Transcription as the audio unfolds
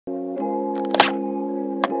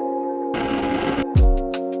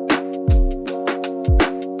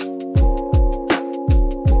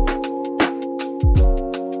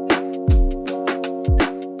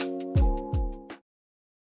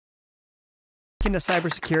Into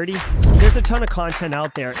cybersecurity, there's a ton of content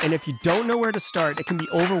out there, and if you don't know where to start, it can be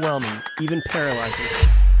overwhelming, even paralyzing.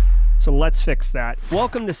 So let's fix that.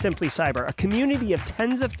 Welcome to Simply Cyber, a community of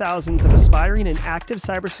tens of thousands of aspiring and active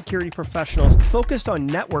cybersecurity professionals focused on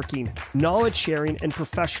networking, knowledge sharing, and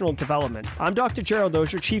professional development. I'm Dr. Gerald,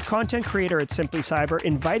 Auger, Chief Content Creator at Simply Cyber,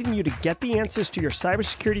 inviting you to get the answers to your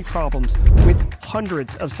cybersecurity problems with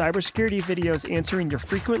hundreds of cybersecurity videos answering your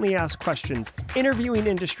frequently asked questions, interviewing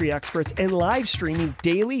industry experts, and live streaming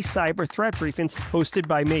daily cyber threat briefings hosted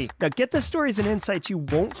by me. Now get the stories and insights you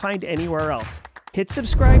won't find anywhere else. Hit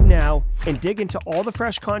subscribe now and dig into all the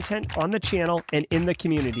fresh content on the channel and in the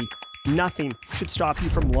community. Nothing should stop you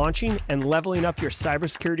from launching and leveling up your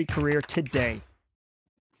cybersecurity career today.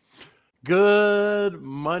 Good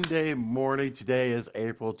Monday morning. Today is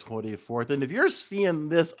April 24th. And if you're seeing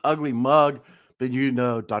this ugly mug, then you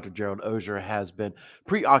know Dr. Gerald Auger has been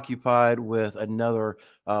preoccupied with another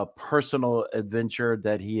personal adventure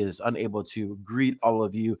that he is unable to greet all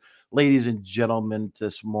of you, ladies and gentlemen,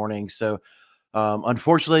 this morning. So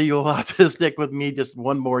unfortunately, you'll have to stick with me just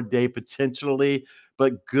one more day potentially,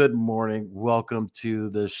 but good morning. Welcome to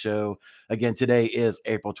the show. Again, today is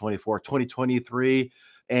April 24th, 2023,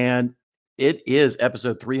 and it is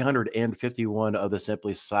episode 351 of the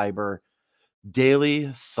Simply Cyber Daily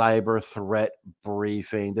Cyber Threat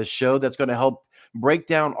Briefing, the show that's going to help break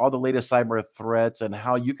down all the latest cyber threats and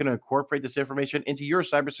how you can incorporate this information into your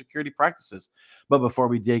cybersecurity practices. But before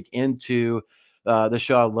we dig into the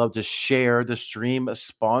show, I'd love to share the stream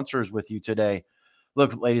sponsors with you today.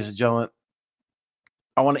 Look, ladies and gentlemen,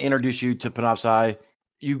 I want to introduce you to Panoptcy.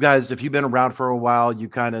 You guys, if you've been around for a while, you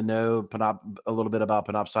kind of know a little bit about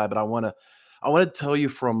Panoptcy, but I want to tell you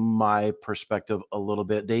from my perspective a little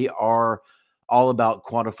bit. They are all about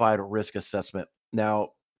quantified risk assessment.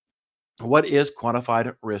 Now, what is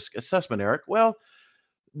quantified risk assessment, Eric? Well,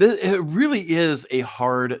 it really is a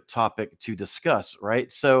hard topic to discuss,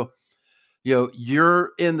 right? So,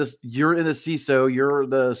 you're in the CISO, you're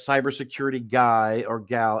the cybersecurity guy or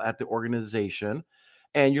gal at the organization,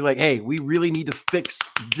 and you're like, hey, we really need to fix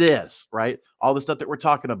this, right? All the stuff that we're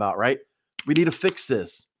talking about, right? We need to fix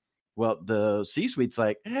this. Well, the C-suite's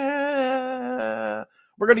like, we're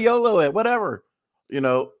gonna YOLO it, whatever.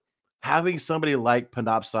 Having somebody like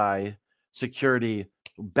Panoptcy Security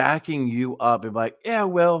backing you up and like, yeah,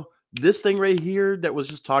 well, this thing right here that was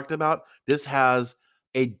just talked about, this has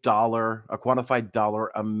a quantified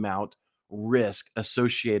dollar amount risk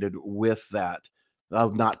associated with that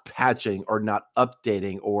of not patching or not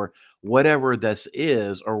updating or whatever this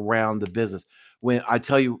is around the business. When I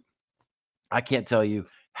tell you, I can't tell you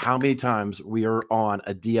how many times we are on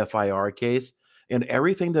a DFIR case and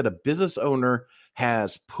everything that a business owner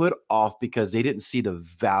has put off because they didn't see the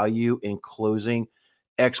value in closing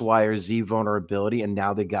X, Y, or Z vulnerability, and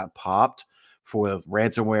now they got popped for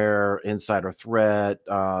ransomware, insider threat,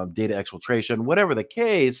 data exfiltration, whatever the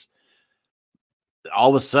case.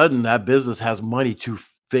 All of a sudden, that business has money to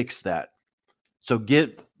fix that. So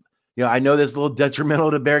I know this is a little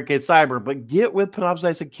detrimental to Barricade Cyber, but get with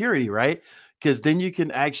Panoptcy Security, right? Because then you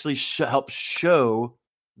can actually help show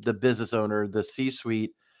the business owner, the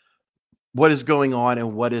C-suite, what is going on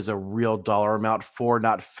and what is a real dollar amount for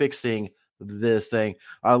not fixing this thing.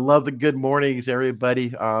 I love the good mornings,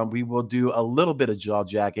 everybody. We will do a little bit of jaw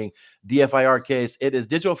jacking. DFIR case, it is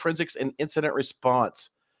digital forensics and incident response.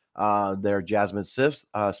 There, Jasmine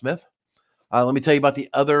Smith. Let me tell you about the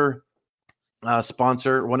other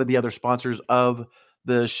sponsor, one of the other sponsors of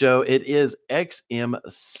the show. It is XM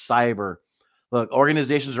Cyber. Look,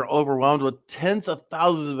 organizations are overwhelmed with tens of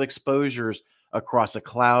thousands of exposures across the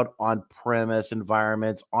cloud, on-premise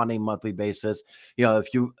environments on a monthly basis. If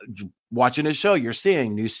you watching a show, you're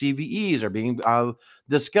seeing new CVEs are being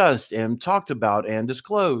discussed and talked about and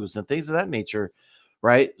disclosed and things of that nature,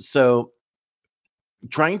 right? So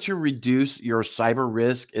trying to reduce your cyber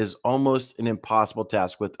risk is almost an impossible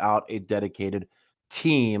task without a dedicated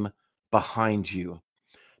team behind you.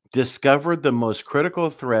 Discover the most critical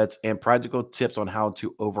threats and practical tips on how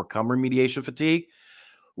to overcome remediation fatigue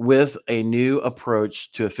with a new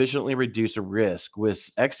approach to efficiently reduce the risk with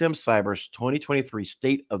XM Cyber's 2023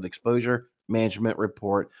 State of Exposure Management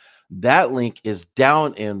Report. That link is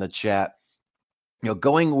down in the chat.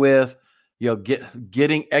 Going with,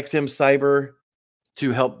 getting XM Cyber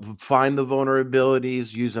to help find the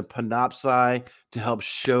vulnerabilities, using Panoptcy to help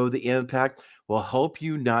show the impact will help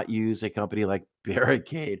you not use a company like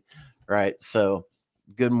Barricade, right? So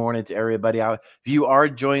good morning to everybody. If you are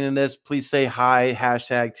joining this, please say hi,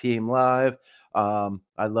 hashtag team live.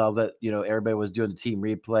 I love that, everybody was doing the team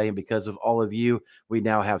replay, and because of all of you, we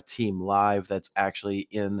now have team live that's actually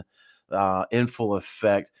in full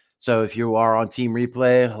effect. So if you are on Team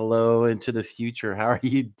Replay, hello into the future. How are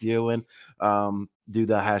you doing? Do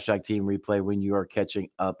the hashtag Team Replay when you are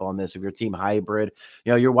catching up on this. If you're Team Hybrid,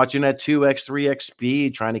 you're watching at 2x, 3x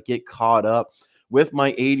speed, trying to get caught up with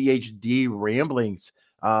my ADHD ramblings.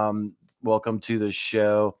 Welcome to the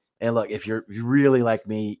show. And look, if you really like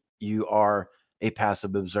me, you are a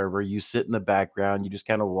passive observer. You sit in the background, you just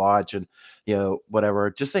kind of watch and whatever.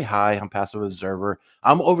 Just say hi. I'm passive observer.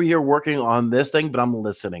 I'm over here working on this thing, but I'm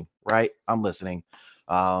listening, right? I'm listening.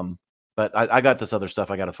 Um, but I got this other stuff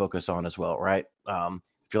I got to focus on as well, right?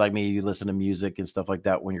 If you're like me, you listen to music and stuff like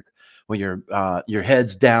that when your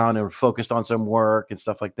head's down and focused on some work and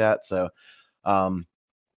stuff like that. So um,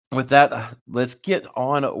 with that, let's get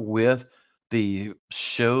on with the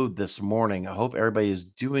show this morning. I hope everybody is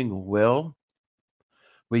doing well.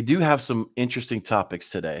 We do have some interesting topics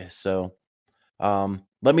today, so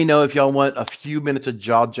let me know if y'all want a few minutes of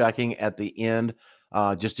jaw jacking at the end.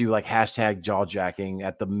 Just do like hashtag jaw jacking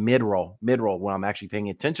at the mid roll when I'm actually paying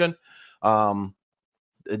attention. Um,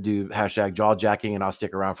 do hashtag jaw jacking, and I'll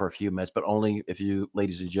stick around for a few minutes, but only if you,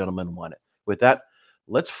 ladies and gentlemen, want it. With that,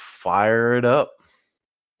 let's fire it up.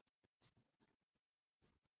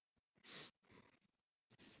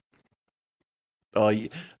 Oh,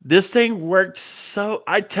 this thing worked so.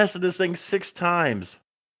 I tested this thing 6 times.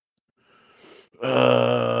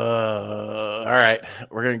 All right,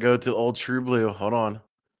 we're gonna go to the old True Blue. Hold on.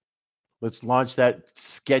 Let's launch that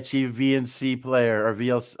sketchy VNC player or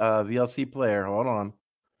VLC player. Hold on.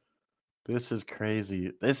 This is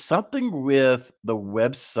crazy. There's something with the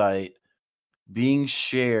website being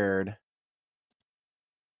shared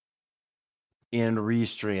in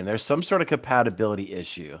Restream. There's some sort of compatibility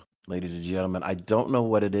issue, ladies and gentlemen. I don't know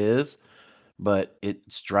what it is, but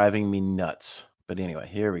it's driving me nuts. But anyway,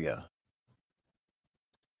 here we go.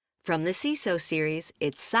 From the CISO series,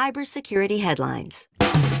 it's Cybersecurity Headlines.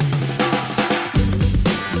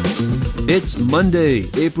 It's Monday,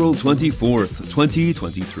 April 24th,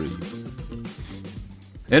 2023.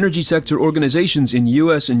 Energy sector organizations in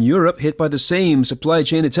US and Europe hit by the same supply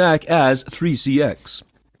chain attack as 3CX.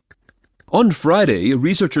 On Friday,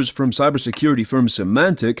 researchers from cybersecurity firm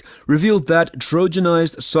Symantec revealed that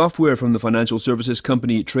Trojanized software from the financial services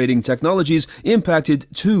company Trading Technologies impacted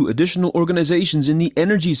 2 additional organizations in the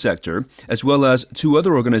energy sector, as well as 2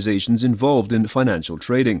 other organizations involved in financial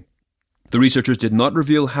trading. The researchers did not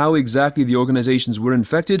reveal how exactly the organizations were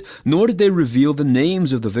infected, nor did they reveal the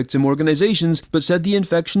names of the victim organizations, but said the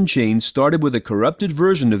infection chain started with a corrupted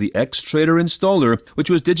version of the X-Trader installer, which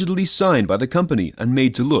was digitally signed by the company and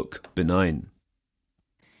made to look benign.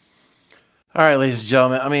 All right, ladies and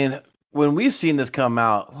gentlemen. I mean, when we've seen this come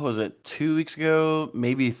out, what was it, 2 weeks ago,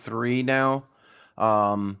 maybe 3 now?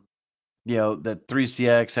 That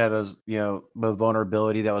 3CX had a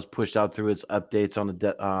vulnerability that was pushed out through its updates on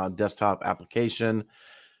the desktop application.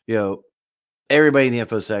 Everybody in the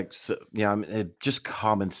InfoSec, I mean, just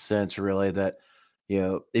common sense, really, that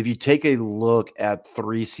if you take a look at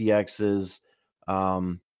 3CX's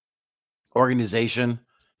organization,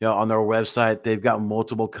 on their website, they've got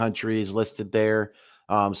multiple countries listed there.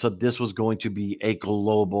 So this was going to be a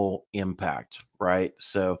global impact, right?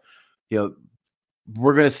 So, you know,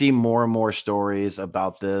 we're going to see more and more stories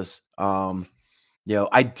about this. I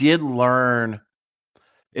did learn,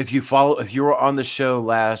 if you were on the show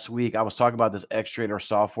last week, I was talking about this X-Trader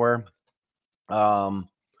software. Um,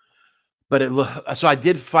 so I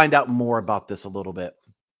did find out more about this a little bit.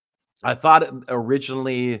 I thought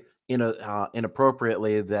originally,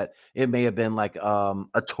 inappropriately, that it may have been like a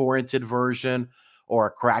torrented version or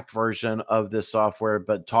a cracked version of this software,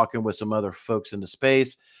 but talking with some other folks in the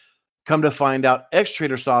space, come to find out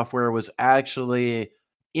X-Trader software was actually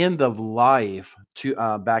end of life to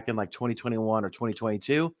back in like 2021 or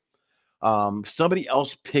 2022. Somebody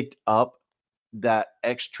else picked up that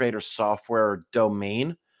X-Trader software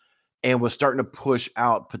domain and was starting to push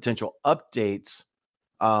out potential updates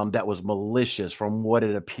that was malicious from what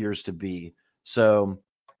it appears to be. So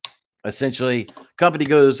essentially, company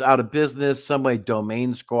goes out of business, somebody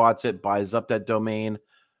domain squats it, buys up that domain,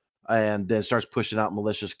 and then starts pushing out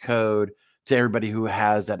malicious code to everybody who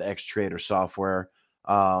has that X-Trader software.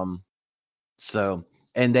 Um,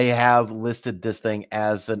 and they have listed this thing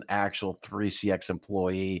as an actual 3CX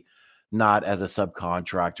employee, not as a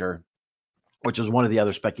subcontractor, which is one of the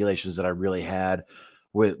other speculations that I really had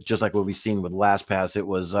with, just like what we've seen with LastPass. It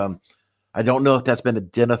was, I don't know if that's been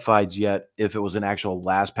identified yet, if it was an actual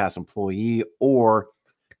LastPass employee or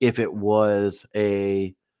if it was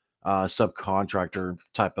a subcontractor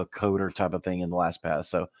type of coder type of thing in the LastPass.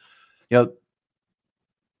 So,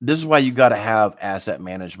 this is why you got to have asset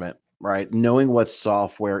management right? Knowing what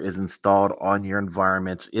software is installed on your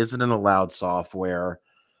environments, isn't an allowed software,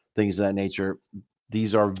 things of that nature.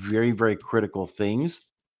 These are very, very critical things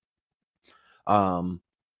um,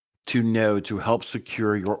 to know to help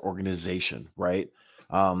secure your organization, right?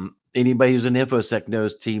 Anybody who's in infosec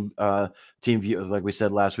knows team view, like we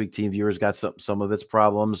said last week, team viewers got some of its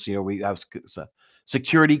problems. We have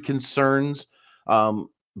security concerns,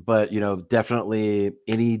 but definitely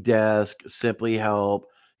AnyDesk, Simply Help,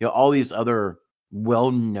 all these other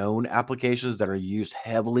well-known applications that are used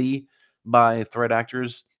heavily by threat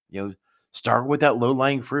actors. Start with that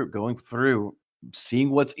low-lying fruit, going through, seeing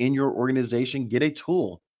what's in your organization, get a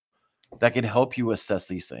tool that can help you assess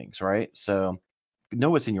these things, right? So know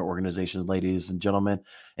what's in your organization, ladies and gentlemen,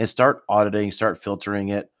 and start auditing, start filtering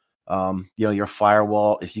it. Your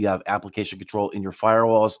firewall, if you have application control in your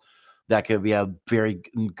firewalls, that could be a very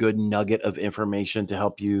good nugget of information to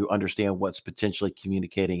help you understand what's potentially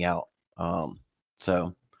communicating out.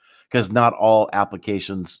 So, because not all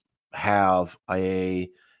applications have a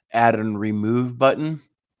add and remove button.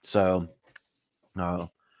 So, uh,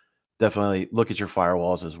 definitely look at your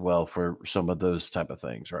firewalls as well for some of those type of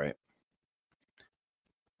things, right?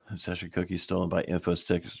 Session cookie stolen by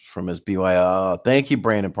InfoSec from his BY. Thank you,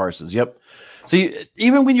 Brandon Parsons. Yep. See,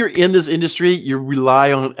 even when you're in this industry, you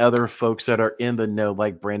rely on other folks that are in the know,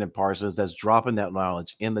 like Brandon Parsons, that's dropping that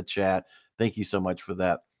knowledge in the chat. Thank you so much for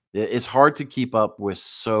that. It's hard to keep up with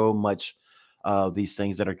so much of these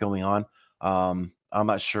things that are going on. I'm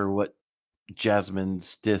not sure what Jasmine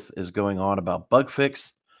Stith is going on about bug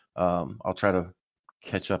fix. I'll try to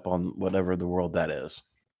catch up on whatever the world that is.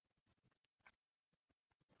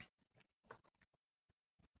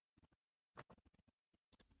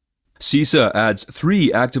 CISA adds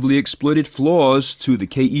 3 actively exploited flaws to the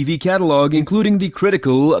KEV catalog, including the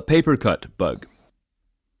critical papercut bug.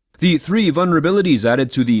 The 3 vulnerabilities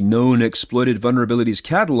added to the known exploited vulnerabilities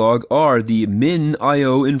catalog are the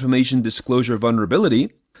min.io information disclosure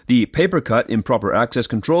vulnerability, the papercut improper access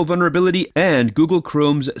control vulnerability, and Google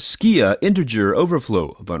Chrome's Skia integer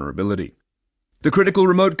overflow vulnerability. The critical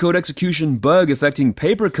remote code execution bug affecting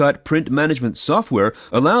papercut print management software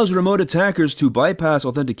allows remote attackers to bypass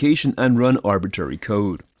authentication and run arbitrary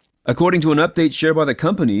code. According to an update shared by the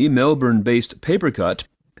company, Melbourne-based Papercut,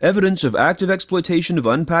 evidence of active exploitation of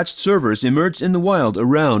unpatched servers emerged in the wild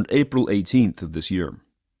around April 18th of this year.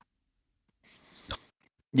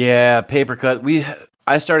 Yeah, Papercut.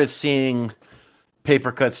 I started seeing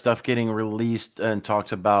Papercut stuff getting released and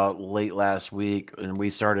talked about late last week, and we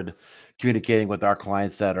started communicating with our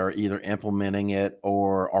clients that are either implementing it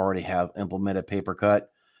or already have implemented Papercut.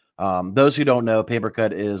 Those who don't know,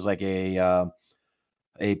 Papercut is like a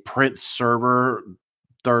print server,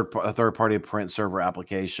 third party print server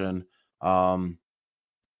application.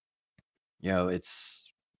 It's,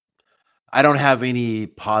 I don't have any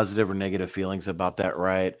positive or negative feelings about that,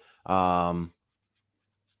 right?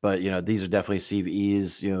 But these are definitely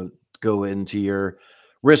CVEs. Go into your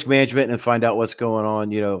risk management and find out what's going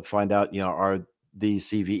on. Find out are these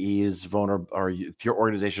CVEs vulnerable, or if your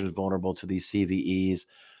organization is vulnerable to these CVEs,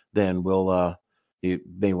 then you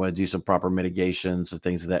may want to do some proper mitigations and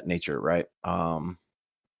things of that nature, right?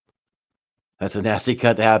 That's a nasty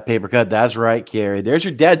cut to have paper cut. That's right, Carrie. There's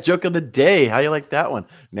your dad joke of the day. How you like that one?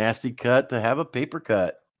 Nasty cut to have a paper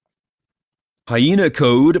cut. Hyena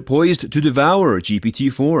code poised to devour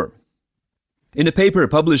GPT-4. In a paper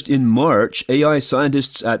published in March, AI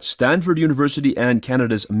scientists at Stanford University and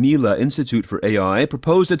Canada's Mila Institute for AI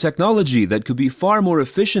proposed a technology that could be far more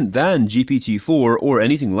efficient than GPT-4 or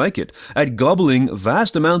anything like it at gobbling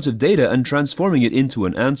vast amounts of data and transforming it into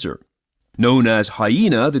an answer. Known as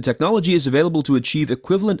Hyena, the technology is available to achieve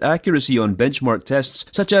equivalent accuracy on benchmark tests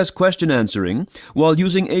such as question answering, while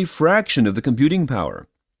using a fraction of the computing power.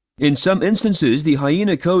 In some instances, the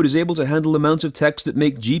Hyena code is able to handle amounts of text that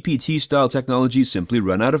make GPT-style technology simply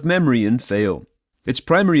run out of memory and fail. Its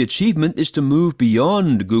primary achievement is to move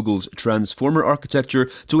beyond Google's transformer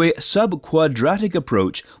architecture to a sub-quadratic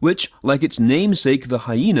approach, which, like its namesake, the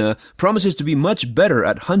Hyena, promises to be much better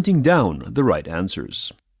at hunting down the right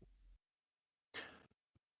answers.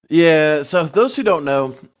 Yeah, so those who don't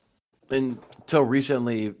know, until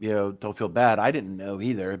recently, don't feel bad. I didn't know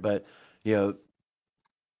either, but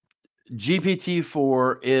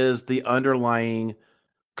GPT-4 is the underlying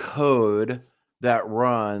code that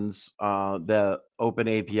runs the Open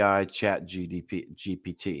API Chat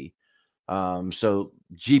GPT. So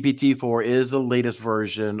GPT-4 is the latest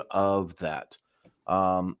version of that.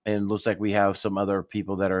 And looks like we have some other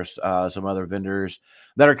people that are some other vendors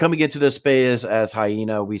that are coming into the space as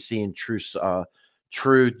Hyena. We see in True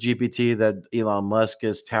True GPT that Elon Musk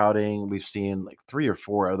is touting. We've seen like 3 or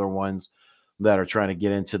 4 other ones that are trying to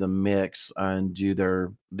get into the mix and do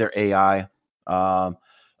their AI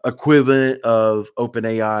equivalent of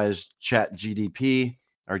OpenAI's Chat GDP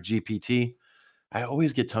or GPT. I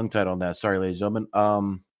always get tongue tied on that. Sorry, ladies and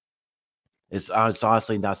gentlemen. It's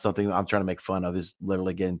honestly not something I'm trying to make fun of. Is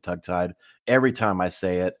literally getting tongue tied every time I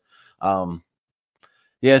say it. Um,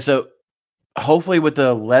 yeah, so hopefully with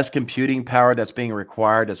the less computing power that's being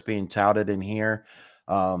required, that's being touted in here,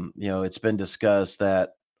 it's been discussed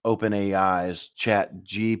that OpenAI's Chat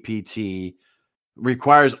GPT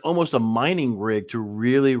requires almost a mining rig to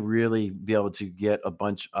really, really be able to get a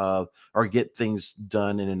bunch of or get things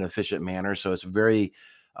done in an efficient manner. So it's very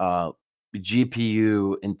uh,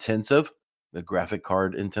 GPU intensive, the graphic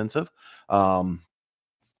card intensive. Um,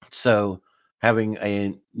 so having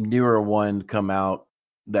a newer one come out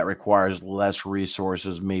that requires less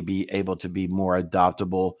resources may be able to be more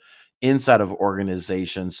adoptable inside of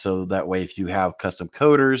organizations. So that way, if you have custom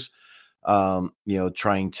coders,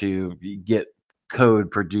 trying to get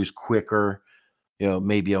code produced quicker,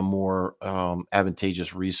 maybe a more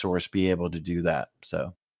advantageous resource be able to do that.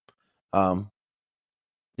 So, um,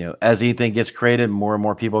 as anything gets created, more and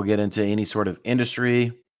more people get into any sort of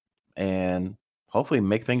industry and hopefully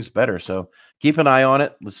make things better. So keep an eye on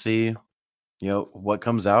it. Let's see, what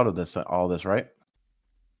comes out of this, all this, right?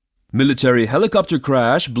 Military helicopter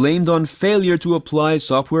crash blamed on failure to apply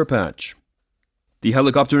software patch. The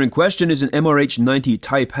helicopter in question is an MRH-90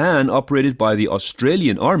 Taipan operated by the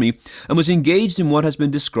Australian Army and was engaged in what has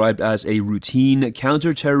been described as a routine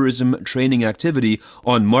counter-terrorism training activity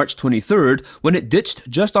on March 23rd when it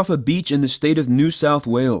ditched just off a beach in the state of New South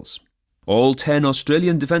Wales. All 10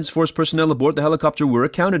 Australian Defence Force personnel aboard the helicopter were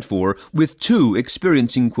accounted for, with 2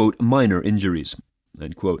 experiencing, quote, minor injuries,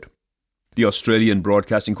 end quote. The Australian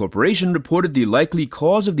Broadcasting Corporation reported the likely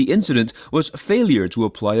cause of the incident was failure to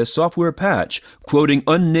apply a software patch, quoting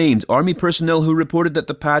unnamed Army personnel who reported that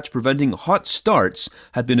the patch preventing hot starts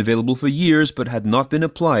had been available for years but had not been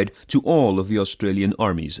applied to all of the Australian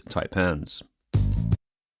Army's Taipans.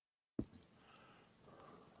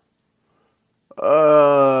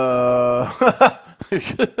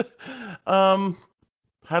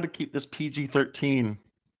 How to keep this PG-13?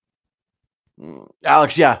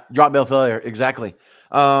 Alex, yeah, drop bell failure, exactly.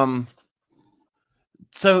 So,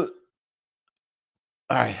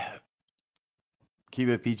 all right, keep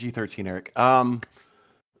it PG-13, Eric.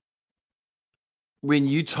 When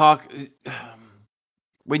you talk,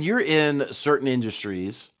 when you're in certain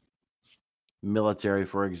industries, military,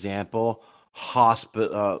 for example,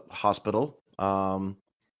 hospital,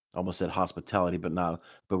 almost said hospitality, but not.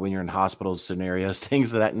 But when you're in hospital scenarios,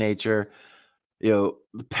 things of that nature,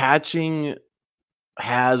 patching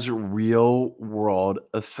has real world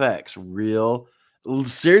effects.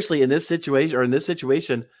 Seriously, in this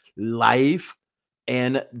situation, life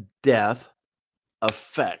and death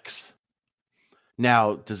effects.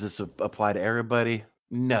 Now, does this apply to everybody?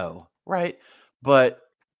 No, right? But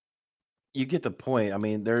you get the point. I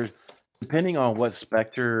mean, there's depending on what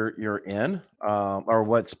specter you're in, or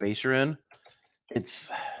what space you're in, it's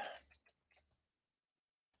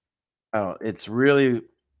I don't know, it's really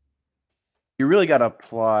you really got to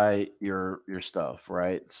apply your stuff,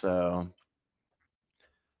 right? So,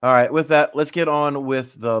 all right, with that, let's get on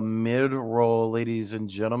with the mid roll, ladies and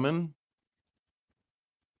gentlemen.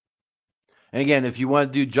 And again, if you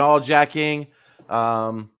want to do jaw jacking,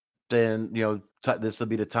 then this will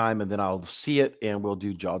be the time, and then I'll see it, and we'll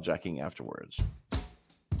do jaw jacking afterwards.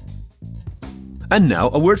 And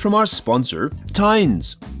now a word from our sponsor,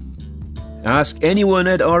 Tynes. Ask anyone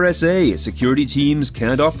at RSA. Security teams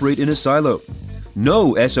can't operate in a silo.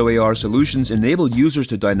 No SOAR solutions enable users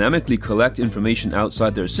to dynamically collect information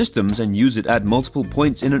outside their systems and use it at multiple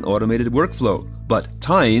points in an automated workflow. But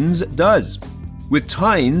Tynes does. With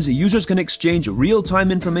Tynes, users can exchange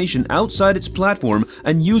real-time information outside its platform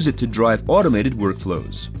and use it to drive automated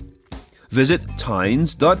workflows. Visit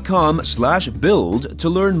tynes.com/build to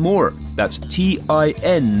learn more. That's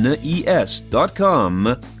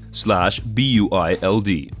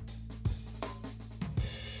TINES.com/BUILD.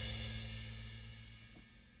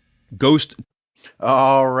 Ghost.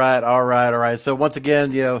 All right. So once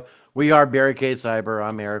again, we are Barricade Cyber.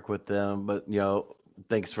 I'm Eric with them, but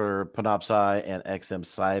thanks for Panoptcy and XM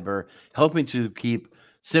Cyber helping to keep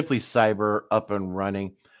Simply Cyber up and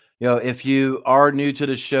running. If you are new to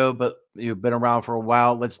the show, but you've been around for a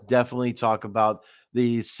while, let's definitely talk about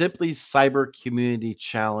the Simply Cyber Community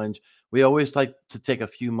Challenge. We always like to take a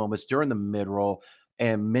few moments during the mid-roll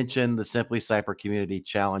and mention the Simply Cyber Community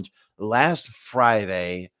Challenge. Last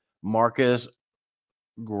Friday, Marcus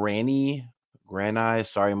Granai.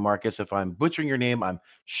 Sorry, Marcus, if I'm butchering your name. I'm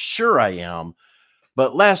sure I am.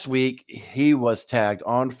 But last week, he was tagged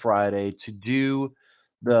on Friday to do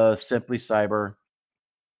the Simply Cyber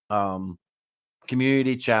um,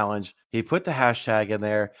 community challenge. He put the hashtag in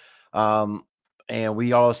there. Um, and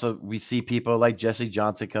we see people like Jesse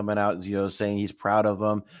Johnson coming out, saying he's proud of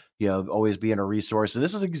them, always being a resource. And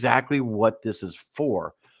this is exactly what this is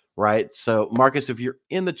for, right? So, Marcus, if you're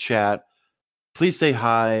in the chat, please say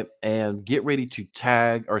hi and get ready to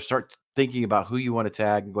tag or start thinking about who you want to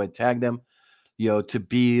tag and go ahead and tag them, to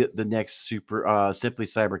be the next Simply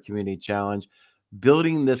Cyber Community Challenge,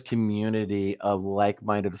 building this community of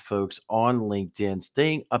like-minded folks on LinkedIn,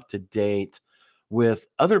 staying up to date with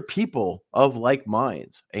other people of like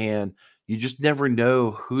minds. And you just never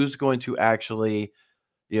know who's going to actually,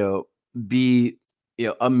 you know, be,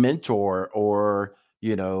 a mentor or,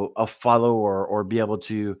 a follower, or be able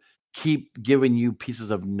to keep giving you pieces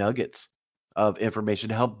of nuggets of information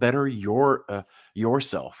to help better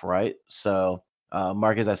yourself, right? So,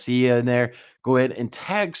 Marcus, I see you in there. Go ahead and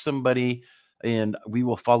tag somebody, and we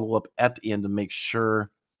will follow up at the end to make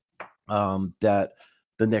sure that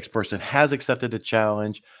the next person has accepted the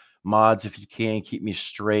challenge. Mods, if you can, keep me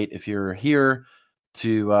straight if you're here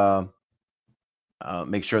to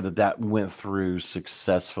make sure that that went through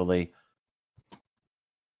successfully.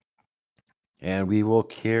 And we will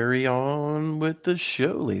carry on with the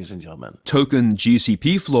show, ladies and gentlemen. Token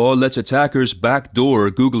GCP flaw lets attackers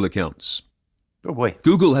backdoor Google accounts. Oh boy.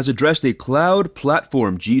 Google has addressed a cloud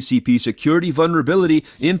platform GCP security vulnerability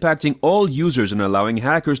impacting all users and allowing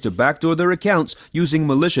hackers to backdoor their accounts using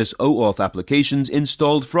malicious OAuth applications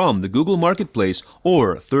installed from the Google Marketplace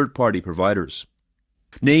or third-party providers.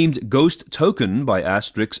 Named Ghost Token by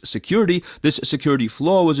Asterisk Security, this security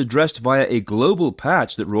flaw was addressed via a global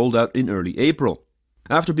patch that rolled out in early April.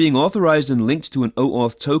 After being authorized and linked to an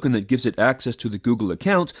OAuth token that gives it access to the Google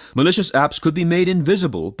account, malicious apps could be made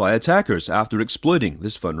invisible by attackers after exploiting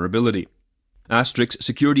this vulnerability. Asterisk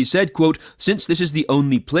Security said, quote, "Since this is the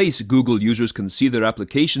only place Google users can see their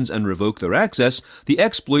applications and revoke their access, the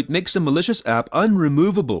exploit makes the malicious app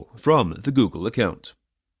unremovable from the Google account."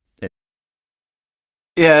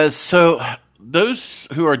 Yeah, so those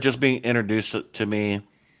who are just being introduced to me,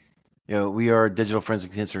 we are a digital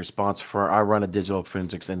forensic incident response firm. I run a digital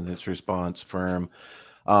forensic incident response firm.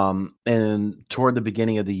 And toward the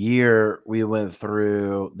beginning of the year, we went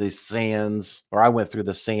through the SANS, or I went through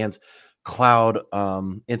the SANS cloud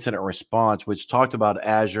incident response, which talked about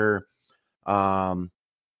Azure, AWS,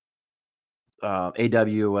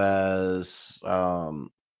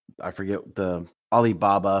 I forget the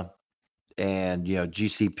Alibaba, and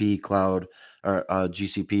GCP cloud, or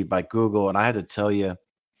GCP by Google. And I had to tell you,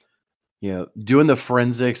 doing the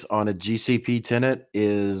forensics on a GCP tenant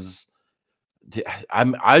is,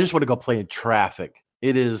 I just want to go play in traffic.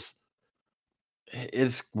 It's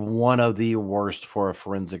one of the worst for a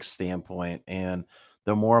forensic standpoint. And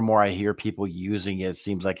the more and more I hear people using it, it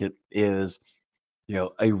seems like it is,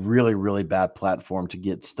 a really, really bad platform to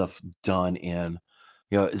get stuff done in.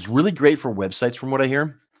 It's really great for websites from what I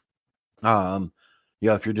hear.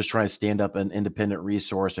 If you're just trying to stand up an independent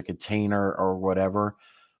resource, a container or whatever,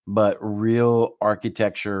 but real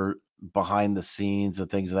architecture behind the scenes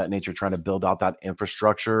and things of that nature, trying to build out that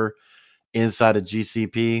infrastructure inside of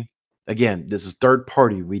GCP. Again, this is third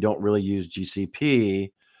party. We don't really use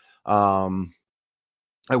GCP.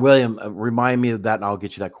 William, remind me of that and I'll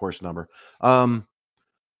get you that course number.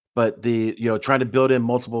 But trying to build in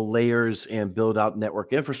multiple layers and build out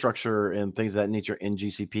network infrastructure and things of that nature in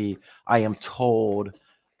GCP, I am told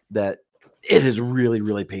that it is really,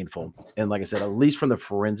 really painful. And like I said, at least from the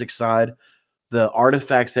forensic side, the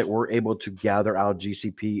artifacts that we're able to gather out of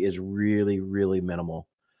GCP is really, really minimal.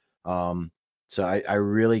 So I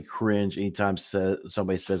really cringe anytime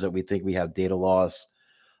somebody says that we think we have data loss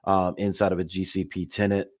inside of a GCP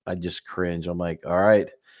tenant. I just cringe. I'm like, all right.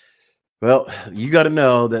 Well, you got to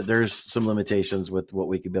know that there's some limitations with what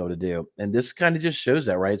we could be able to do. And this kind of just shows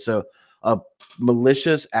that, right? So a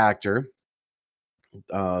malicious actor,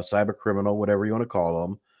 cyber criminal, whatever you want to call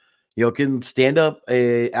them, can stand up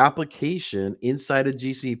a application inside of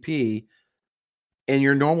GCP, and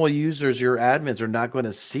your normal users, your admins, are not going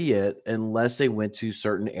to see it unless they went to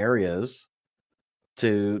certain areas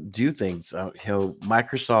to do things.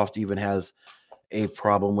 Microsoft even has a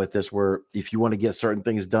problem with this, where if you want to get certain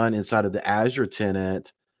things done inside of the Azure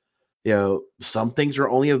tenant, some things are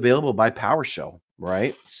only available by PowerShell,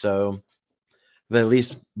 right? So, but at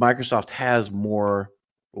least Microsoft has more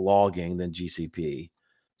logging than GCP.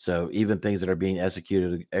 So even things that are being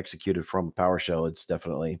executed from PowerShell, it's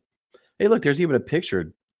definitely. Hey, look, there's even a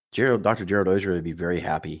picture. Dr. Gerald Auger would be very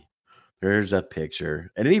happy There's a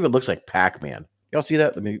picture. And it even looks like Pac-Man. Y'all see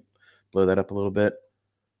that? Let me blow that up a little bit.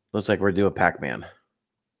 Looks like we're doing Pac-Man.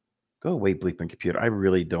 Go away, Bleeping Computer. I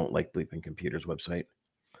really don't like Bleeping Computer's website.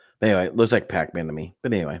 But anyway, it looks like Pac-Man to me.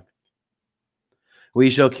 But anyway, we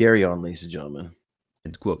shall carry on, ladies and gentlemen.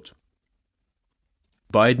 End quote.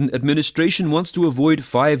 Biden administration wants to avoid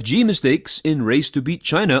 5G mistakes in race to beat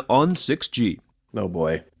China on 6G. Oh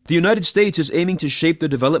boy. The United States is aiming to shape the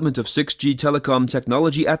development of 6G telecom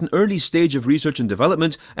technology at an early stage of research and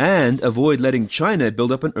development and avoid letting China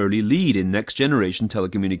build up an early lead in next-generation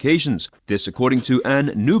telecommunications. This according to Ann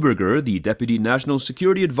Neuberger, the Deputy National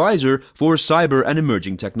Security Advisor for Cyber and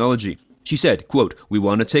Emerging Technology. She said, quote, "We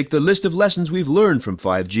want to take the list of lessons we've learned from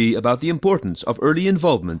 5G about the importance of early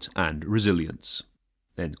involvement and resilience."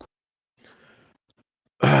 End quote.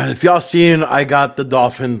 If y'all seen, I got the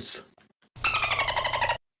Dolphins.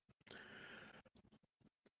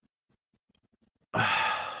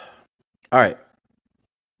 All right.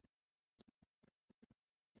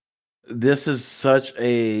 This is such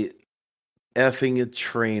a effing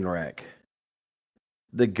train wreck.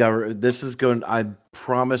 This is going, I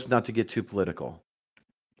promise not to get too political,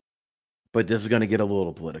 but this is going to get a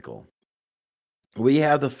little political. We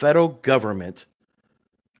have the federal government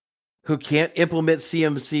who can't implement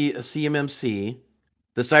CMMC,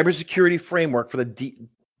 the cybersecurity framework for the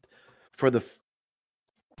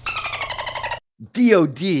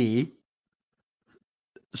DOD.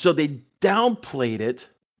 So they downplayed it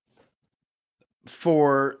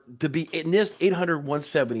to be in this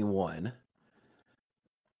 800-171.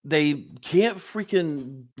 They can't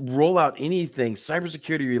freaking roll out anything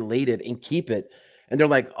cybersecurity related and keep it. And they're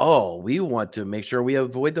like, oh, we want to make sure we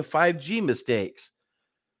avoid the 5G mistakes.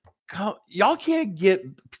 Y'all can't get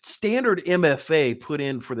standard MFA put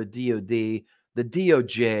in for the DOD, the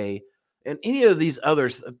DOJ, and any of these other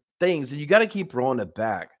things. And you got to keep rolling it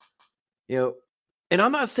back. And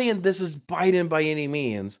I'm not saying this is Biden by any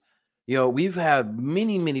means. We've had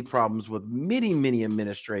many problems with many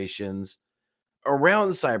administrations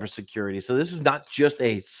around cybersecurity. So this is not just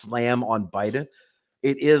a slam on Biden.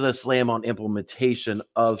 It is a slam on implementation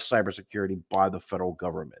of cybersecurity by the federal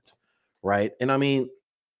government, right? And I mean,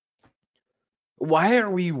 why are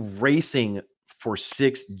we racing for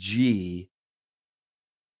 6G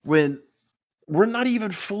when we're not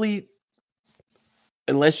even fully,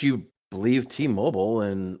 unless you believe T-Mobile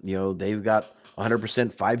and they've got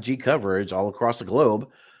 100% 5G coverage all across the globe.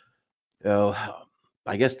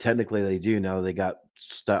 I guess technically they do now. They got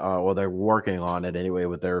they're working on it anyway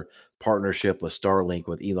with their partnership with Starlink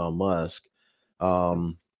with Elon Musk.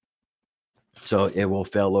 So it will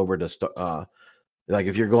fail over to like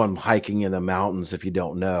if you're going hiking in the mountains, if you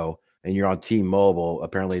don't know, and you're on T-Mobile,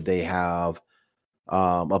 apparently they have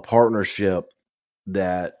a partnership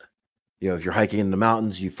that if you're hiking in the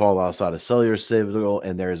mountains, you fall outside a cellular signal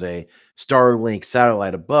and there's a Starlink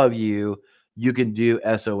satellite above you, you can do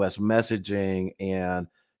SOS messaging and,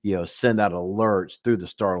 send out alerts through the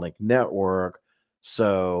Starlink network.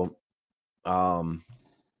 So, so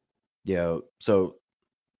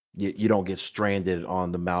you don't get stranded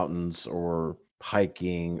on the mountains or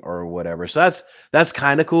hiking or whatever. So that's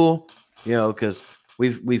kind of cool, because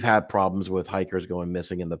we've had problems with hikers going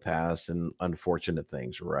missing in the past and unfortunate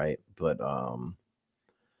things, right? But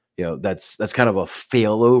that's kind of a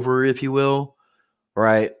failover, if you will,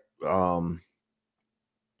 right?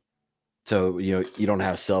 So you don't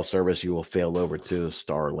have self-service, you will fail over to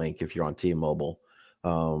Starlink if you're on T-Mobile.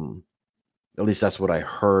 At least that's what I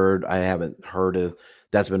heard. I haven't heard of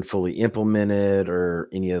that's been fully implemented or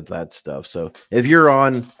any of that stuff. So if you're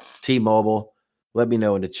on T-Mobile, let me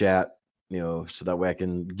know in the chat, so that way I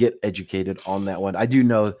can get educated on that one. I do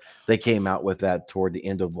know they came out with that toward the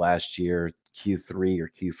end of last year, Q3 or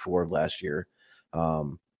Q4 of last year.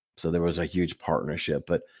 So there was a huge partnership,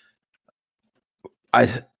 but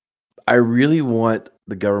I really want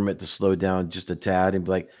the government to slow down just a tad and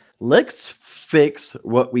be like, let's fix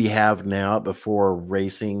what we have now before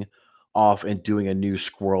racing off and doing a new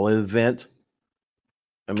squirrel event.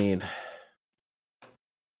 I mean,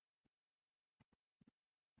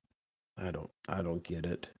 I don't get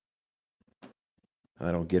it.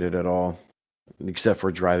 I don't get it at all, except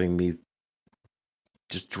for driving me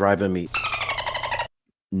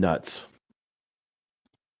nuts.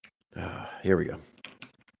 Here we go.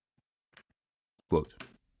 Quote,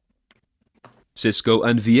 Cisco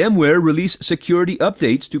and VMware release security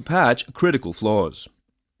updates to patch critical flaws.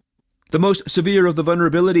 The most severe of the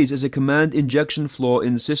vulnerabilities is a command injection flaw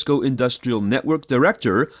in Cisco Industrial Network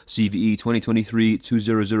Director, CVE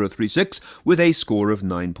 2023-20036, with a score of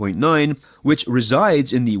 9.9, which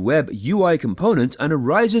resides in the web UI component and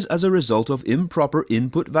arises as a result of improper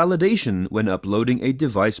input validation when uploading a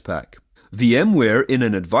device pack. VMware, in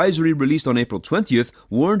an advisory released on April 20th,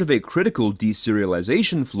 warned of a critical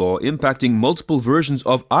deserialization flaw impacting multiple versions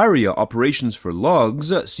of ARIA operations for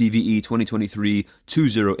logs, CVE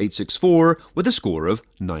 2023-20864, with a score of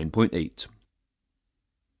 9.8.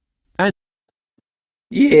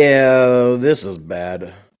 Yeah, this is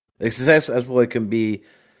bad. Successful it can be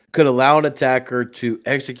could allow an attacker to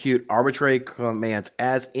execute arbitrary commands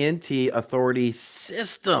as NT authority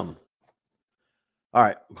system. All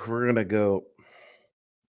right, we're gonna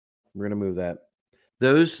move that.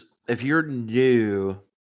 Those, if you're new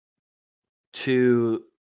to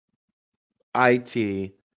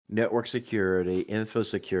IT, network security, info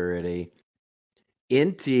security,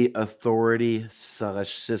 NT authority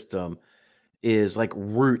 /system is like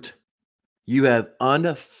root. You have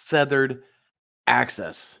unfeathered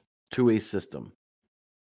access to a system.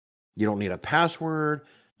 You don't need a password.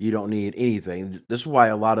 You don't need anything. This is why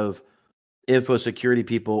a lot of info security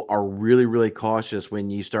people are really, really cautious when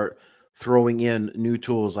you start throwing in new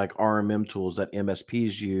tools like RMM tools that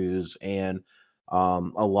MSPs use and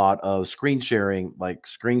a lot of screen sharing like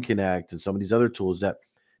Screen Connect and some of these other tools that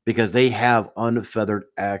because they have unfeathered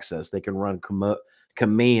access. They can run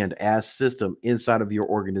command as system inside of your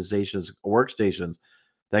organization's workstations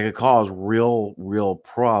that could cause real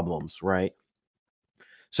problems, right?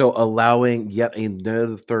 So allowing yet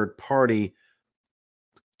another third party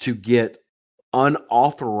to get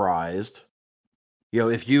unauthorized,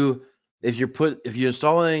 if you're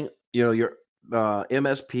installing, your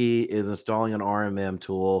MSP is installing an RMM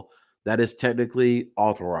tool that is technically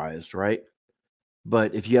authorized, right?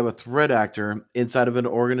 But if you have a threat actor inside of an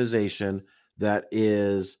organization that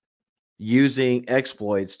is using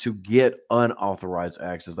exploits to get unauthorized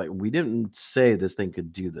access, like we didn't say this thing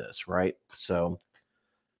could do this, right? So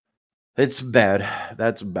it's bad.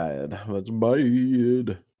 That's bad. That's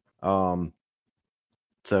bad.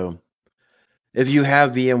 So if you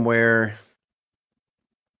have VMware,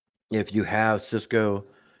 if you have Cisco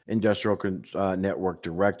Industrial Network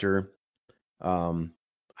Director, I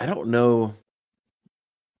don't know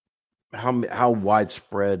how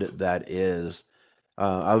widespread that is.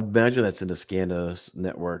 I would imagine that's in the SCADA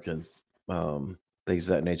network and things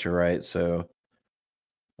of that nature, right? So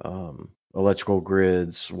electrical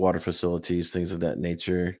grids, water facilities, things of that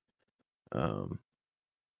nature.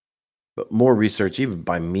 But more research, even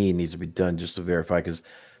by me, needs to be done just to verify, because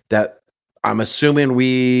that I'm assuming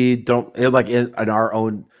we don't like in our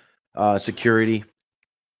own security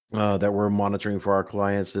that we're monitoring for our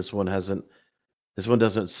clients. This one doesn't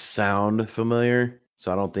sound familiar,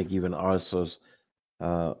 so I don't think even us as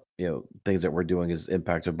things that we're doing is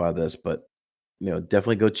impacted by this. But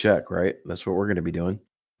definitely go check, right? That's what we're going to be doing.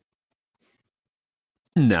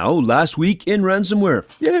 Now, last week in ransomware.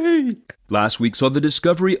 Yay! Last week saw the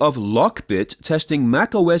discovery of Lockbit testing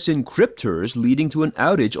macOS encryptors, leading to an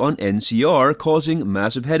outage on NCR, causing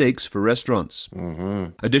massive headaches for restaurants.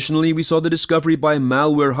 Additionally, we saw the discovery by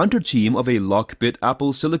Malware Hunter Team of a Lockbit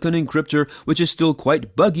Apple Silicon encryptor, which is still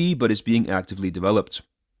quite buggy but is being actively developed.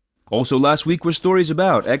 Also last week were stories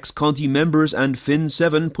about ex-Conti members and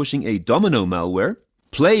Fin7 pushing a domino malware,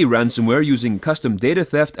 Play ransomware using custom data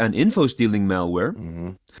theft and info stealing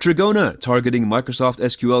malware, Trigona targeting Microsoft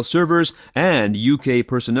SQL servers, and UK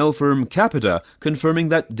personnel firm Capita confirming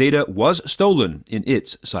that data was stolen in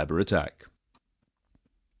its cyber attack.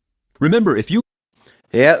 Remember, if you...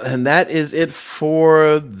 Yeah, and that is it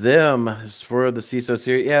for them. It's for the CISO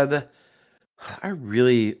series. Yeah,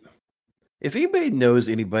 if anybody knows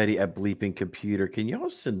anybody at Bleeping Computer, can y'all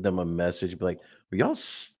send them a message? Be like, will y'all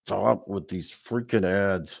stop with these freaking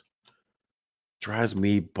ads? Drives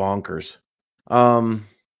me bonkers. And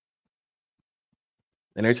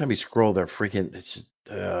every time you scroll, they're freaking. It's just.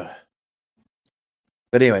 But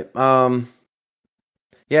anyway,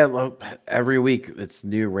 yeah. Look, every week it's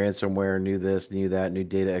new ransomware, new this, new that, new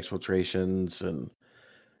data exfiltrations, and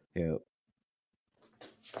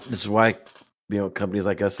this is why companies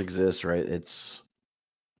like us exist, right? It's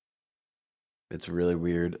really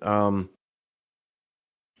weird. The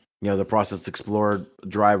Process Explorer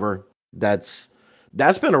driver, that's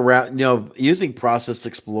been around. Using Process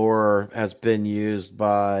Explorer has been used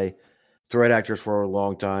by threat actors for a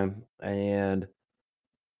long time, and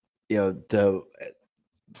to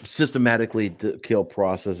systematically to kill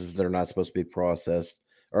processes that are not supposed to be processed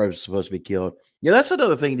or supposed to be killed. That's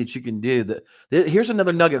another thing that you can do. Here's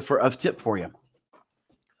another nugget a tip for you.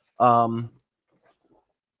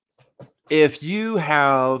 If you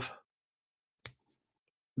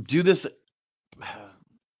do this,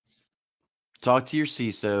 talk to your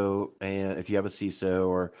CISO, and if you have a CISO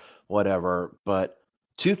or whatever. But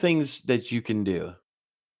two things that you can do,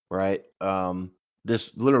 right?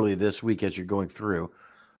 Literally this week as you're going through,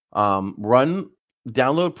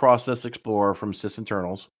 download Process Explorer from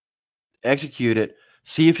sysinternals, execute it,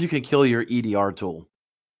 see if you can kill your EDR tool,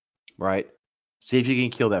 right? See if you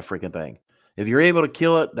can kill that freaking thing. If you're able to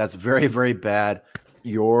kill it, that's very, very bad.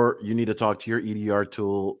 You need to talk to your EDR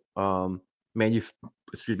tool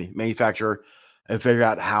manufacturer and figure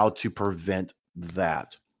out how to prevent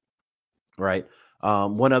that, right?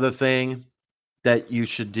 One other thing that you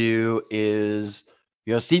should do is,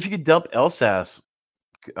 see if you can dump LSAS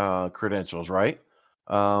credentials, right?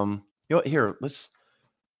 Here,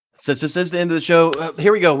 since this is the end of the show,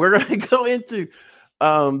 here we go. We're going to go into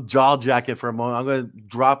jaw jacket for a moment. I'm going to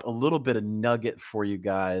drop a little bit of nugget for you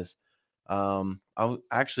guys. I'll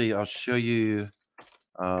show you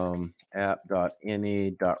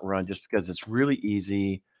app.ne.run just because it's really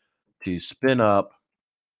easy to spin up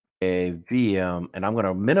a VM, and I'm going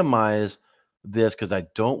to minimize this because I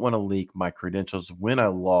don't want to leak my credentials when I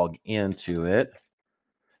log into it.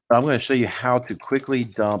 I'm going to show you how to quickly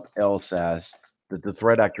dump LSAS that the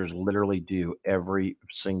threat actors literally do every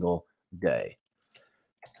single day.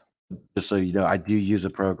 Just so you know, I do use a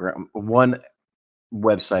program, one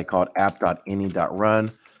website called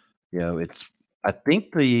app.ne.run. I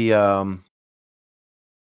think the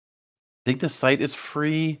site is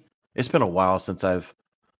free. It's been a while since I've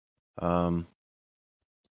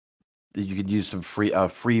you could use some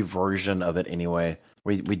free version of it anyway.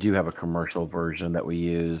 We do have a commercial version that we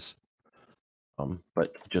use,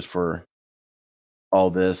 but just for all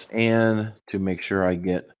this and to make sure I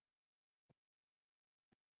get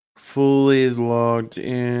fully logged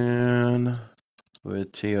in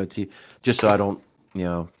with TOT, just so I don't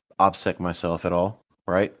OPSEC myself at all,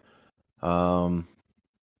 right? And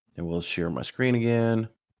we'll share my screen again.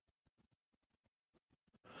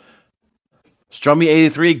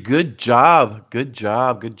 Strummy83, good job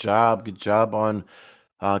on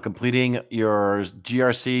completing your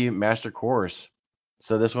GRC master course.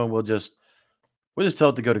 So this one we'll just tell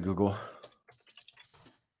it to go to google.com.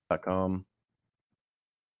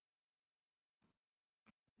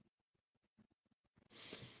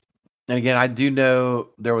 And again, I do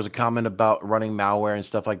know there was a comment about running malware and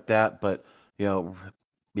stuff like that, but you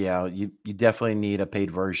definitely need a paid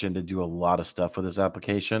version to do a lot of stuff with this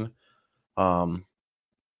application. But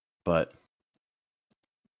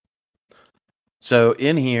so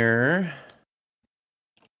in here,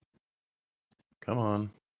 come on.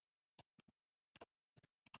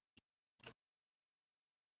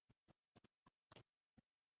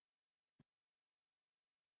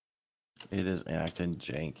 It is acting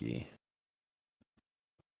janky.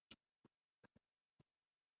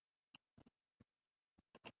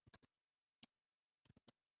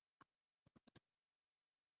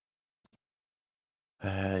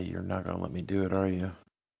 You're not going to let me do it, are you?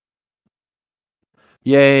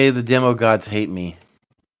 Yay, the demo gods hate me.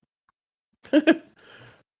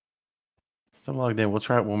 Still logged in. We'll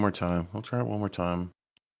try it one more time.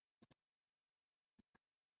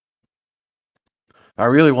 I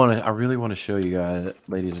really want to show you guys,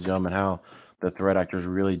 ladies and gentlemen, how the threat actors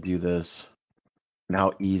really do this and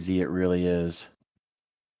how easy it really is.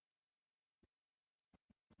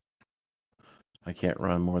 I can't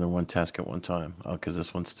run more than one task at one time. Oh, because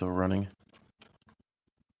this one's still running.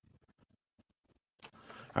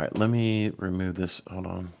 All right, let me remove this. Hold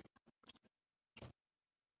on.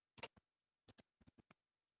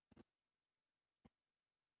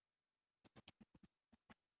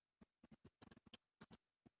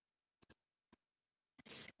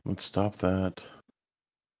 Let's stop that.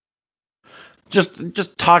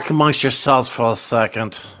 Just talk amongst yourselves for a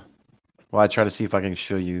second while I try to see if I can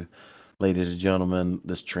show you, ladies and gentlemen,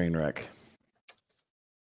 this train wreck.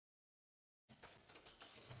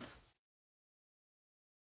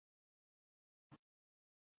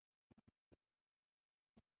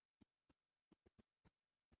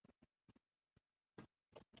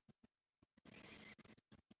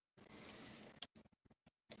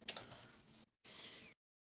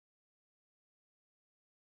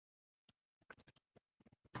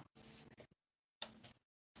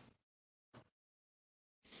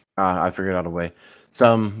 I figured out a way.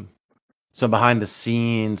 Some behind the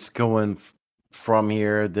scenes going from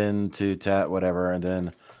here, then to whatever, and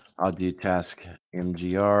then I'll do task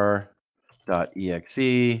mgr.exe.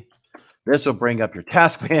 This will bring up your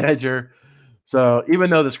task manager. So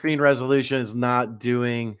even though the screen resolution is not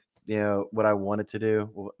doing what I wanted to do.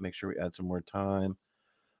 We'll make sure we add some more time.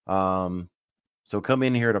 So come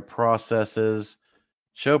in here to processes,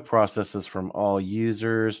 show processes from all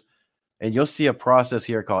users, and you'll see a process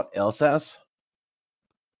here called LSAS.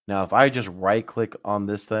 Now, if I just right click on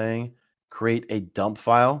this thing, create a dump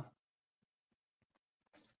file,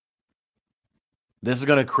 this is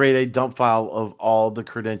going to create a dump file of all the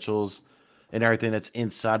credentials and everything that's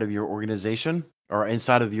inside of your organization or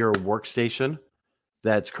inside of your workstation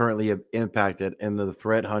that's currently impacted. And the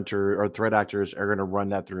threat hunter or threat actors are going to run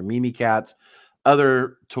that through Mimikatz,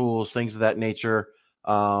 other tools, things of that nature.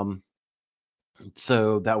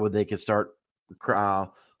 So that way they can start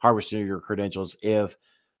harvesting your credentials if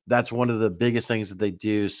that's one of the biggest things that they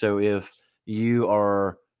do. So if you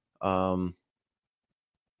are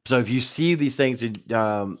so if you see these things,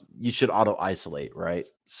 you should auto isolate, right?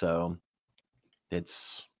 So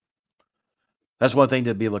that's one thing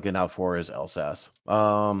to be looking out for is LSAS.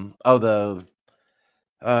 The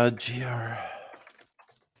GR.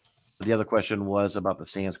 The other question was about the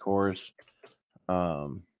SANS cores.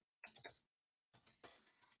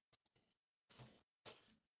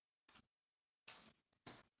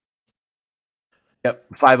 Yep,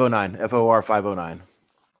 509, FOR 509.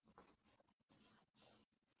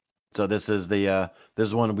 So this is this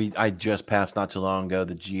is one I just passed not too long ago,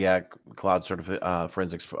 the GIAC Cloud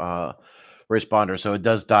Forensics Responder. So it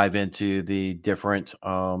does dive into the different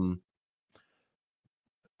like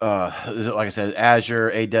I said,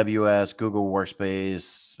 Azure, AWS, Google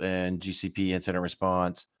Workspace, and GCP incident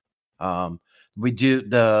response. We do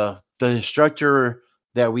the instructor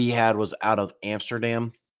that we had was out of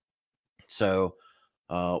Amsterdam. So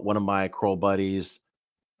one of my Kroll buddies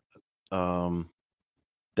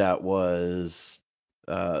that was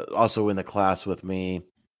also in the class with me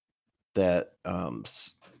that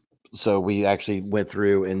so we actually went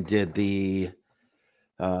through and did the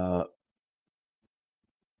oh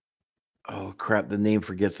crap, the name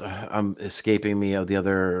forgets. I'm escaping me of the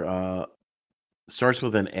other starts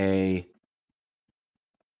with an A.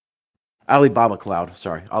 Alibaba Cloud.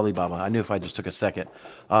 Sorry, Alibaba. I knew if I just took a second.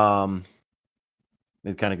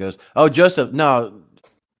 It kind of goes. Oh, Joseph. No,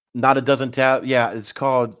 not a dozen tab. Yeah, it's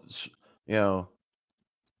called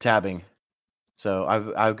tabbing. So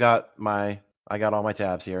I've got all my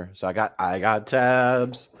tabs here. So I got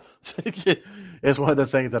tabs. It's one of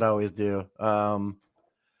those things that I always do.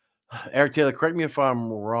 Eric Taylor, correct me if I'm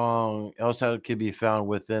wrong. Else how it could be found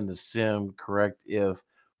within the SIM. Correct if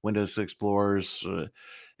Windows Explorers.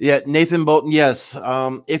 Yeah, Nathan Bolton. Yes.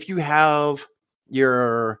 If you have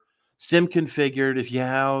your SIM configured, if you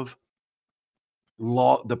have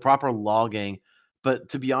the proper logging, but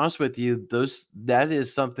to be honest with you, that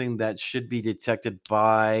is something that should be detected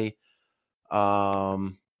by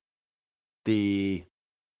the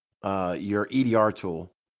your EDR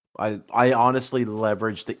tool. I honestly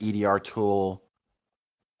leverage the EDR tool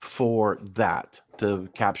for that to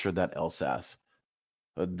capture that LSAS,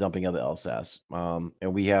 dumping of the LSAS.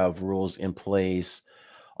 And we have rules in place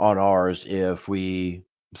on ours. If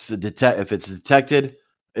it's detected,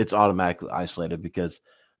 it's automatically isolated because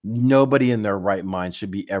nobody in their right mind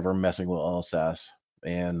should be ever messing with LSAS.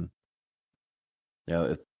 And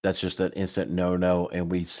if that's just an instant no,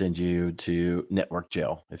 and we send you to network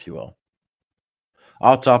jail, if you will.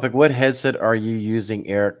 Off topic, what headset are you using,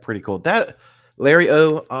 Eric? Pretty cool. That Larry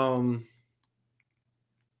O,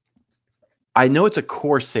 I know it's a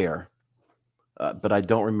Corsair, but I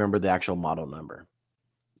don't remember the actual model number.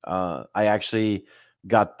 I actually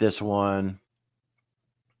got this one.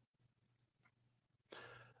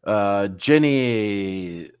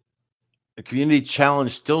 Jenny, the community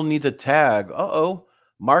challenge still needs a tag. Uh-oh.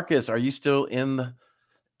 Marcus, are you still in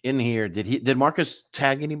here? Did Marcus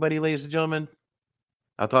tag anybody, ladies and gentlemen?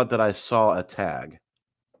 I thought that I saw a tag.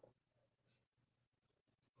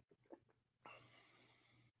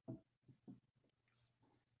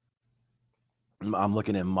 I'm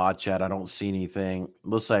looking at mod chat. I don't see anything.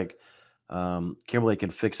 Looks like Kimberly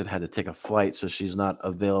Can Fix It had to take a flight, so she's not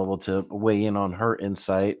available to weigh in on her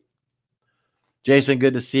insight. Jason,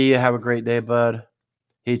 good to see you. Have a great day, bud.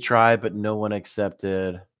 He tried, but no one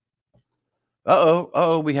accepted.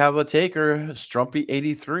 Uh-oh, we have a taker.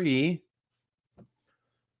 Strumpy83.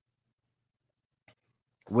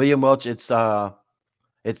 William Welch, it's the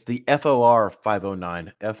FOR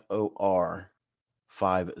 509. FOR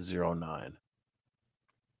 509.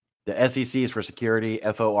 The SEC is for security,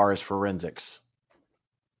 FOR is forensics.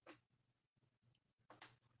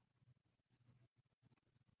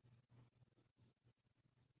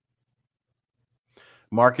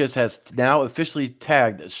 Marcus has now officially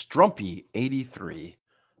tagged Strumpy83.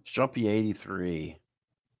 Strumpy83.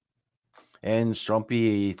 And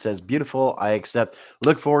Strumpy says, beautiful. I accept.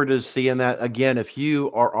 Look forward to seeing that. Again, if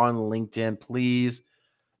you are on LinkedIn, please,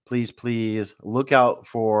 please, please look out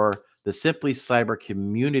for the Simply Cyber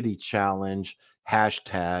Community Challenge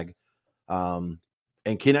hashtag, and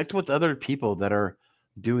connect with other people that are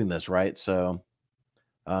doing this, right? So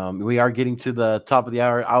we are getting to the top of the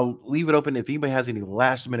hour. I'll leave it open if anybody has any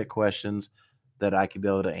last minute questions that I could be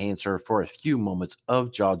able to answer for a few moments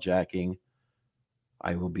of jaw jacking.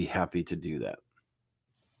 I will be happy to do that.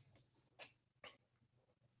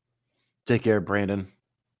 Take care, Brandon.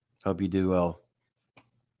 Hope you do well.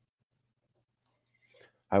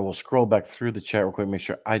 I will scroll back through the chat real quick, make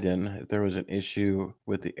sure I didn't. If there was an issue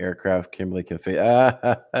with the aircraft, Kimberly can fix.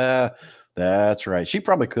 That's right. She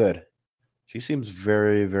probably could. She seems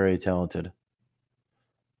very, very talented.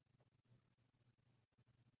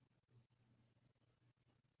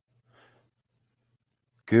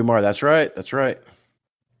 Kumar, that's right. That's right.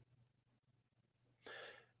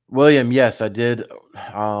 William, yes, I did.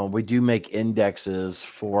 We do make indexes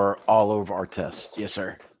for all of our tests. Yes,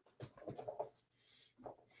 sir.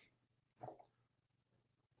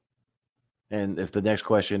 And if the next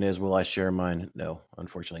question is, will I share mine? No,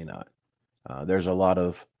 unfortunately not. There's a lot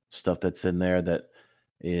of stuff that's in there that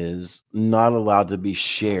is not allowed to be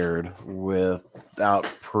shared without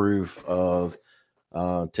proof of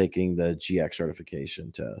taking the GX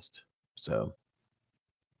certification test. So,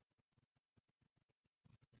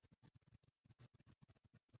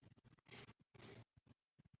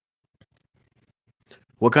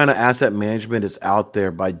 what kind of asset management is out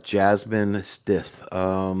there by Jasmine Stith?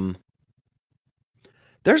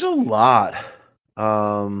 There's a lot.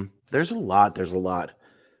 There's a lot. There's a lot.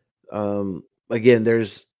 Again,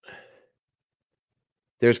 there's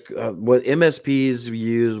what MSPs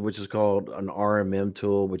use, which is called an RMM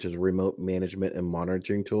tool, which is a remote management and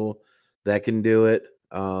monitoring tool that can do it.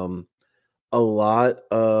 A lot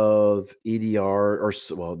of EDR,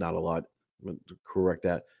 well, not a lot, correct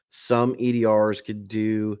that. Some EDRs could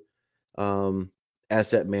do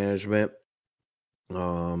asset management.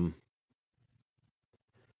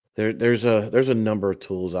 There's a number of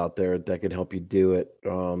tools out there that can help you do it.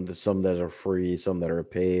 There's some that are free, some that are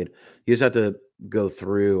paid. You just have to go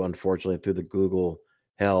through, unfortunately, through the Google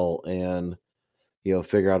hell and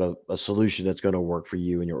figure out a solution that's going to work for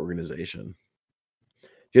you and your organization.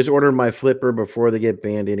 Just order my Flipper before they get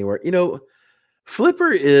banned anywhere.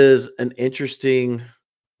 Flipper is an interesting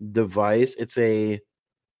device.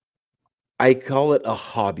 I call it a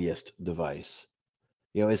hobbyist device.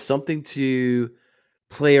 It's something to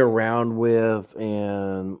play around with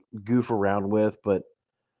and goof around with, but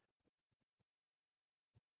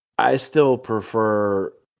I still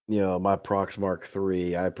prefer, my Proxmark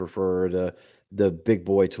 3. I prefer the big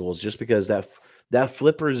boy tools just because that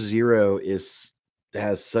Flipper Zero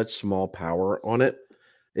has such small power on it.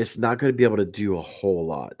 It's not going to be able to do a whole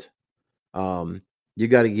lot. You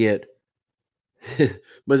got to get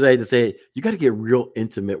But I hate to say it, you got to get real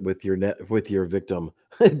intimate with your victim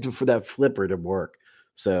for that flipper to work.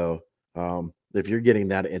 So if you're getting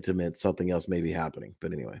that intimate, something else may be happening.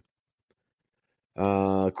 But anyway,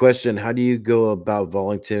 question: how do you go about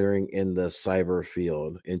volunteering in the cyber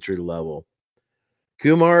field, entry level?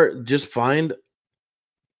 Kumar,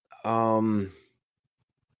 um,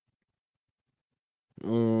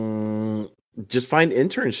 mm, just find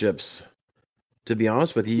internships. To be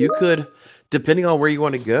honest with you, you could, depending on where you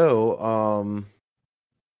want to go.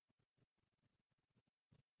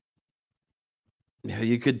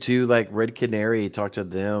 You could do like Red Canary, talk to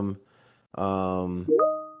them. Um,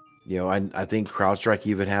 I think CrowdStrike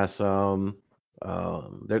even has some.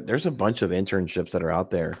 There's a bunch of internships that are out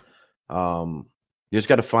there. You just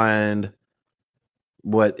got to find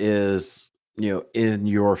what is in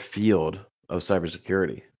your field of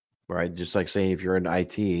cybersecurity, right? Just like saying if you're in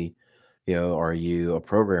IT, are you a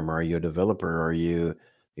programmer? Are you a developer? Are you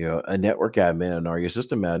a network admin? Are you a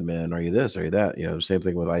system admin? Are you this? Are you that? Same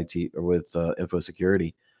thing with IT or with info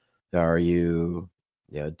security. Are you,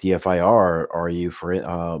 DFIR? Are you for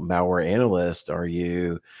malware analyst? Are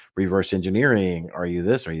you reverse engineering? Are you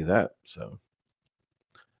this? Are you that? So,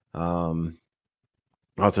 lots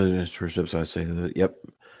of internships. I say that. Yep.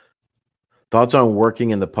 Thoughts on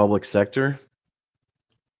working in the public sector?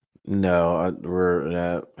 No,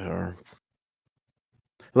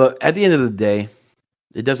 look. At the end of the day,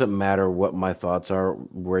 it doesn't matter what my thoughts are.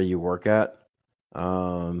 Where you work at,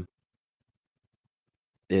 um,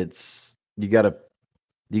 it's you gotta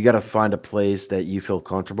find a place that you feel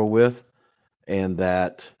comfortable with and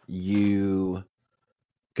that you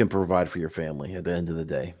can provide for your family at the end of the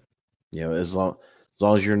day. As long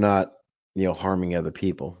as you're not, harming other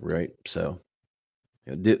people, right? So,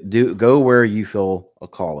 Go where you feel a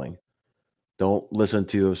calling. Don't listen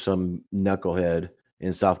to some knucklehead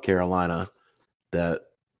in South Carolina that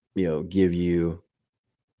give you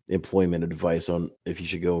employment advice on if you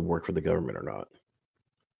should go and work for the government or not.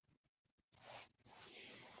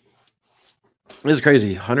 This is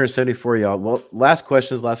crazy. 174 y'all. Well, last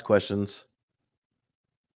questions.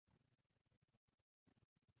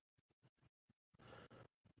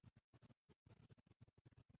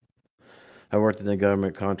 I worked in the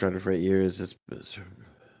government contractor for 8 years.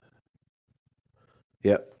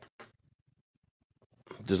 Yep.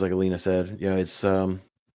 Just like Alina said, it's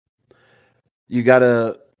you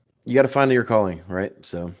gotta find your calling, right?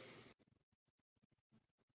 So,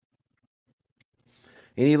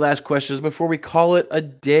 any last questions before we call it a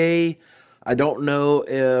day? I don't know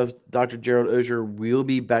if Dr. Gerald Auger will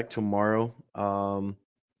be back tomorrow. I'm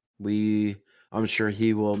sure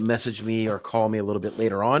he will message me or call me a little bit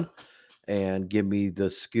later on and give me the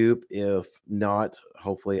scoop. If not,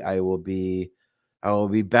 hopefully I will be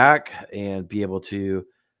back and be able to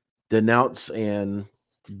denounce and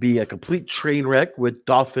be a complete train wreck with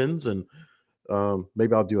dolphins, and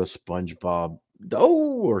maybe I'll do a SpongeBob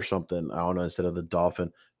or something. I don't know, instead of the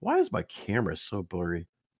dolphin. Why is my camera so blurry?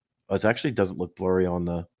 Oh, it actually doesn't look blurry on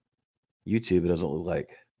the YouTube. It doesn't look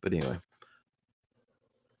like. But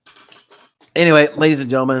anyway, ladies and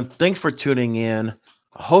gentlemen, thanks for tuning in.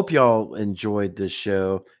 I hope y'all enjoyed this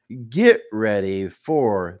show. Get ready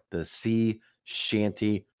for the sea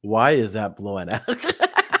shanty. Why is that blowing out?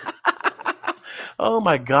 Oh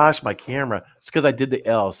my gosh, my camera. It's because I did the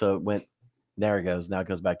L, so it went. There it goes. Now it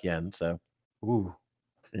goes back in. So,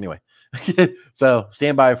 anyway, so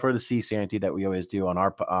stand by for the sea shanty that we always do on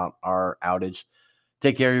our outage.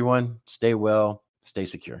 Take care, everyone. Stay well. Stay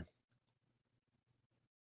secure.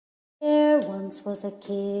 There once was a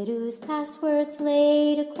kid whose passwords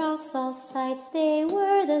laid across all sites. They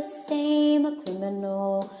were the same, a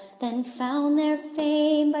criminal, then found their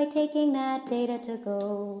fame by taking that data to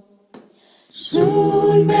go.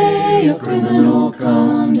 Soon may a criminal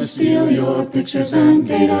come to steal your pictures and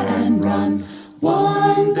data and run.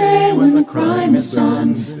 One day when the crime is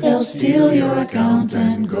done, they'll steal your account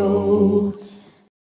and go.